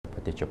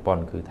ប្រទេសជប៉ុន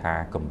គឺថា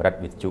កម្រិត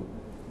វិទ្យុ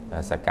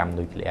សកម្ម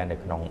នុយក្លេអ៊ែរនៅ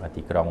ក្នុង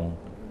ទីក្រុង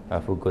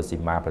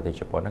Fukushima ប្រទេស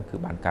ជប៉ុនហ្នឹងគឺ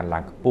បានកើនឡើ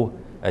ងខ្ពស់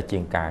ជា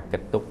ងការគិ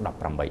តទុក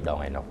18ដង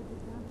ឯណោះ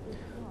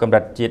កម្រិ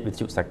តជាតិវិទ្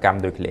យុសកម្ម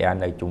នុយក្លេអ៊ែរ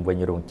នៅជុំវិញ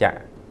រោងចក្រ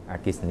អ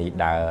គ្គិសនី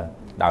ដើរ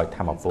ដោយ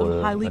ថាមពល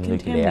នុយ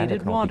ក្លេអ៊ែរនៅ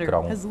ក្នុងទីក្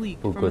រុង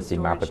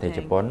Fukushima ប្រទេសជ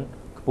ប៉ុន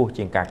ខ្ពស់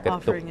ជាងការគិត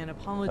ទុក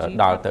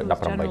ដល់ទៅ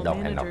18ដង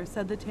ឯណោះ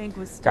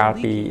កាល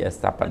ពី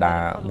សប្តា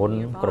ហ៍មុន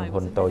ក្រុម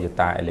ហ៊ុន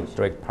Toyota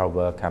Electric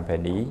Power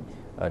Company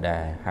ដែ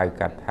លហៅ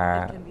កាត់ថា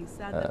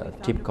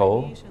TIPCO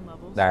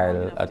ដែល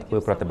ធ្វើ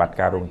ប្រតិបត្តិ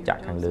ការរោងចក្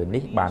រខាងលើ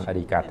នេះបាន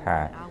រាយការណ៍ថា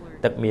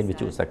ទឹកមានវិ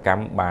ទ្យុសក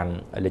ម្មបាន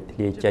លេចធ្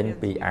លាយចេញ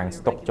ពីអាង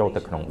ស្តុកចូល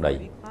ទៅក្នុងដី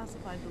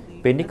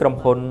ពេលនេះក្រុម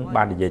ហ៊ុន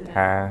បាននិយាយ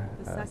ថា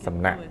សំ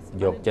ណាក់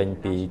យកចេញ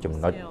ពីចំ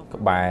ណុច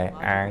ក្បែរ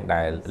អាង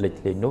ដែលលេច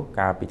ធ្លាយនោះ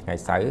កាលពីថ្ងៃ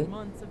សៅរ៍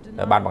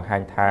បានបង្ហា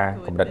ញថា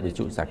កម្រិតវិទ្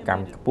យុសក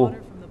ម្មខ្ពស់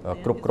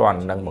គ្រប់គ្រាន់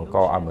នឹងបង្ក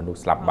ឲ្យមនុស្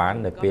សស្លាប់បាន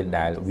នៅពេល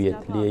ដែលវា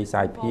ធ្លាយ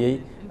សាយភាយ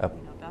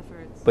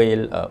ពេល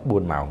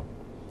4ម៉ោង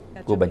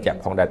គួរបញ្ជាក់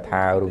ផងដែរ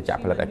ថារោងចក្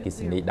រផលិតអគ្គិស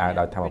នីដើរ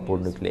ដោយថាមពល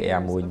នុយក្លេអ៊ែ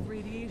រមួយ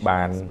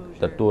បាន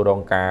ទទួលរ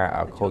ងការ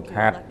ខូច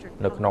ខាត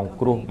នៅក្នុង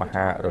គ្រោះម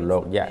ហារល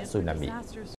កយក្សស៊ូណាមី